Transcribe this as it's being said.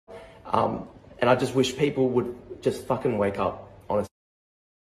And I just wish people would just fucking wake up, honestly.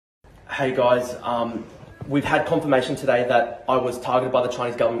 Hey guys, we've had confirmation today that I was targeted by the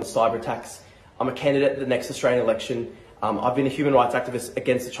Chinese government with cyber attacks. I'm a candidate at the next Australian election. I've been a human rights activist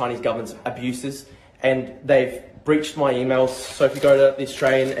against the Chinese government's abuses, and they've breached my emails. So if you go to The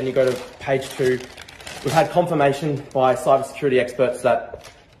Australian and you go to page 2, we've had confirmation by cybersecurity experts that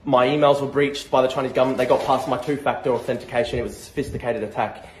my emails were breached by the Chinese government. They got past my 2-factor authentication. It was a sophisticated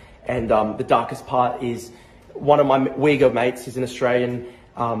attack. And the darkest part is one of my Uyghur mates, he's an Australian,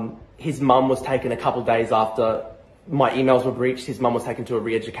 his mum was taken a couple of days after my emails were breached. His mum was taken to a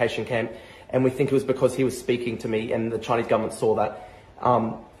re-education camp, and we think it was because he was speaking to me and the Chinese government saw that.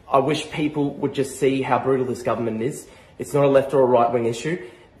 I wish people would just see how brutal this government is. It's not a left or a right-wing issue.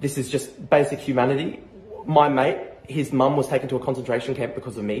 This is just basic humanity. My mate, his mum was taken to a concentration camp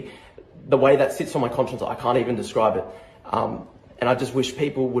because of me. The way that sits on my conscience, I can't even describe it. And I just wish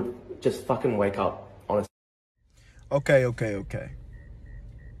people would just fucking wake up, honestly. Okay.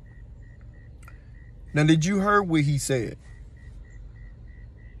 Now, did you hear what he said?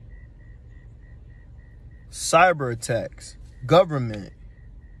 Cyber attacks, government,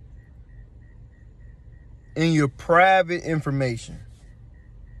 and your private information.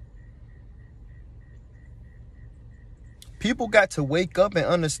 People got to wake up and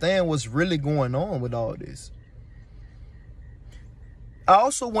understand what's really going on with all this. I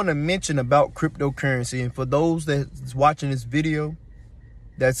also want to mention about cryptocurrency, and for those that's watching this video,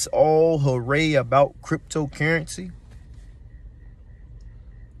 that's all hooray about cryptocurrency.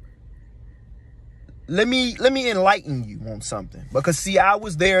 Let me enlighten you on something, because see, I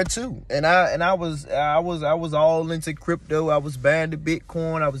was there too, and I was all into crypto. I was buying the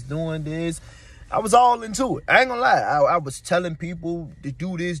Bitcoin. I was doing this. I was all into it. I ain't gonna lie. I was telling people to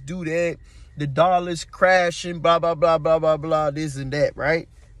do this, do that. The dollar's crashing, blah, blah, blah, blah, blah, blah, this and that, right?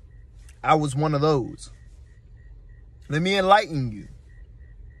 I was one of those. Let me enlighten you.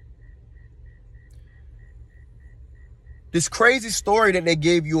 This crazy story that they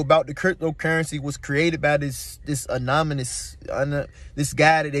gave you about the cryptocurrency was created by this anonymous, this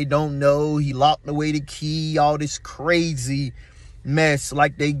guy that they don't know. He locked away the key, all this crazy mess.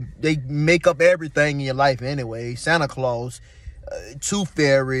 Like they make up everything in your life anyway. Santa Claus, Tooth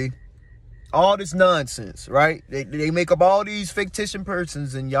Fairy, all this nonsense, right? They make up all these fictitious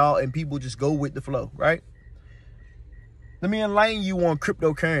persons, and people just go with the flow, right? Let me enlighten you on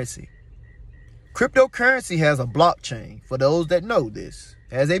cryptocurrency. Cryptocurrency has a blockchain. For those that know this,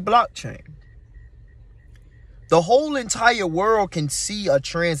 has a blockchain. The whole entire world can see a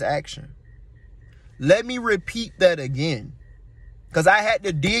transaction. Let me repeat that again, because I had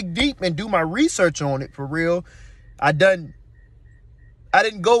to dig deep and do my research on it for real. I didn't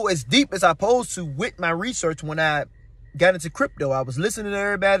go as deep as I supposed to with my research when I got into crypto. I was listening to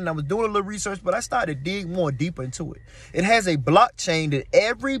everybody and I was doing a little research, but I started to dig more deeper into it. It has a blockchain that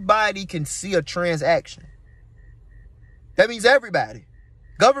everybody can see a transaction. That means everybody.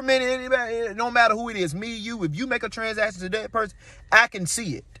 Government, anybody, no matter who it is, me, you, if you make a transaction to that person, I can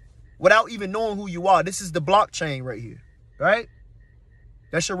see it without even knowing who you are. This is the blockchain right here, right?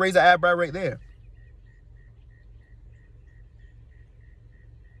 That should raise an eyebrow right there.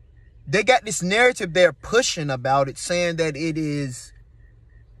 They got this narrative they're pushing about it, saying that it is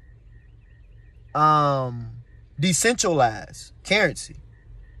decentralized currency.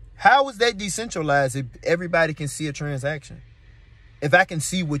 How is that decentralized if everybody can see a transaction? If I can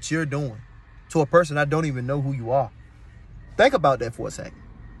see what you're doing to a person I don't even know who you are. Think about that for a second.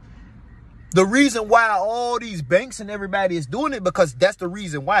 The reason why all these banks and everybody is doing it, because that's the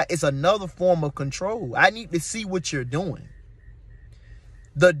reason why. It's another form of control. I need to see what you're doing.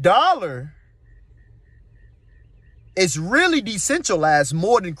 The dollar is really decentralized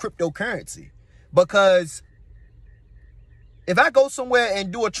more than cryptocurrency, because if I go somewhere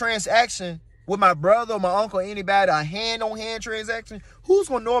and do a transaction with my brother or my uncle or anybody, a hand-on-hand transaction, who's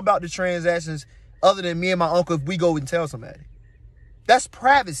going to know about the transactions other than me and my uncle if we go and tell somebody? That's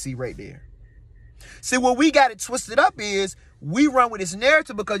privacy right there. See, what we got it twisted up is we run with this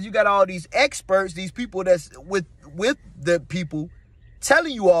narrative because you got all these experts, these people that's with the people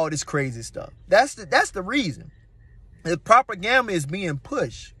telling you all this crazy stuff. That's the reason. The propaganda is being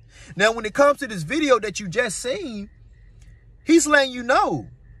pushed. Now, when it comes to this video that you just seen, he's letting you know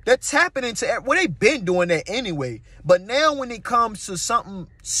that's happening to, well, they've been doing that anyway. But now when it comes to something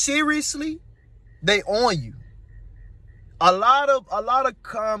seriously, they on you. A lot of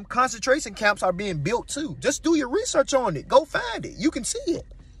concentration camps are being built too. Just do your research on it. Go find it. You can see it.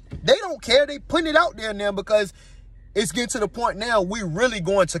 They don't care. They putting it out there now because it's getting to the point now we're really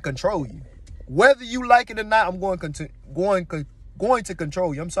going to control you. Whether you like it or not, I'm going to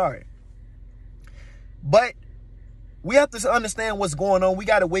control you. I'm sorry. But we have to understand what's going on. We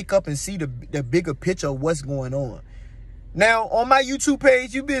got to wake up and see the bigger picture of what's going on. Now, on my YouTube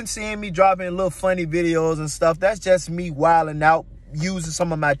page, you've been seeing me dropping little funny videos and stuff. That's just me wilding out, using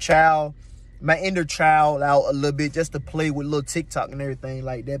some of my inner child out a little bit just to play with little TikTok and everything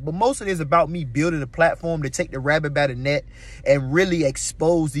like that. But most of it is about me building a platform to take the rabbit by the net and really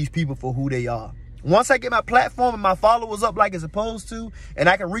expose these people for who they are. Once I get my platform and my followers up like it's supposed to, and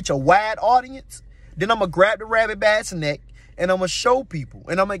I can reach a wide audience, then I'm going to grab the rabbit by its neck and I'm going to show people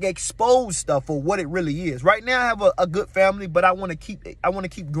and I'm going to expose stuff for what it really is. Right now I have a good family, but I want to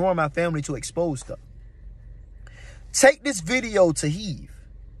keep growing my family to expose stuff. Take this video to heave.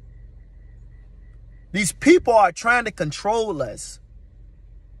 These people are trying to control us.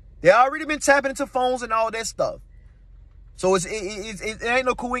 They already been tapping into phones and all that stuff. So it ain't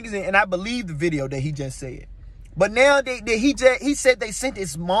no coincidence, and I believe the video that he just said. But now he said they sent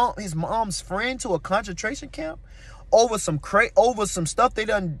his mom's friend to a concentration camp over some stuff they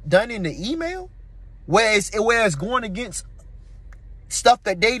done in the email, where it's going against stuff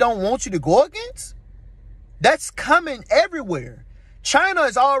that they don't want you to go against. That's coming everywhere. China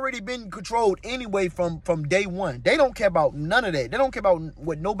has already been controlled anyway from day one. They don't care about none of that. They don't care about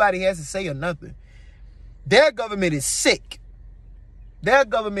what nobody has to say or nothing. Their government is sick. Their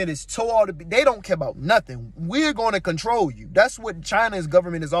government is they don't care about nothing. We're going to control you. That's what China's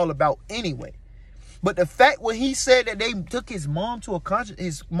government is all about anyway. But the fact when he said that they took his mom's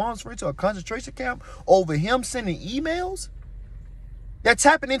friend to a concentration camp over him sending emails, they're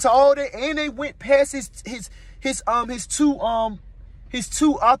tapping into all that, and they went past his two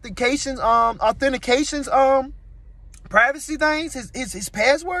authentications privacy things, his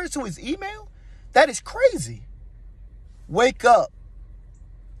passwords to his email. That is crazy. Wake up.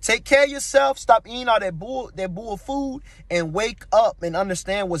 Take care of yourself. Stop eating all that bull food and wake up and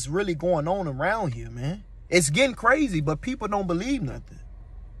understand what's really going on around here, man. It's getting crazy, but people don't believe nothing.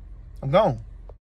 I'm gone.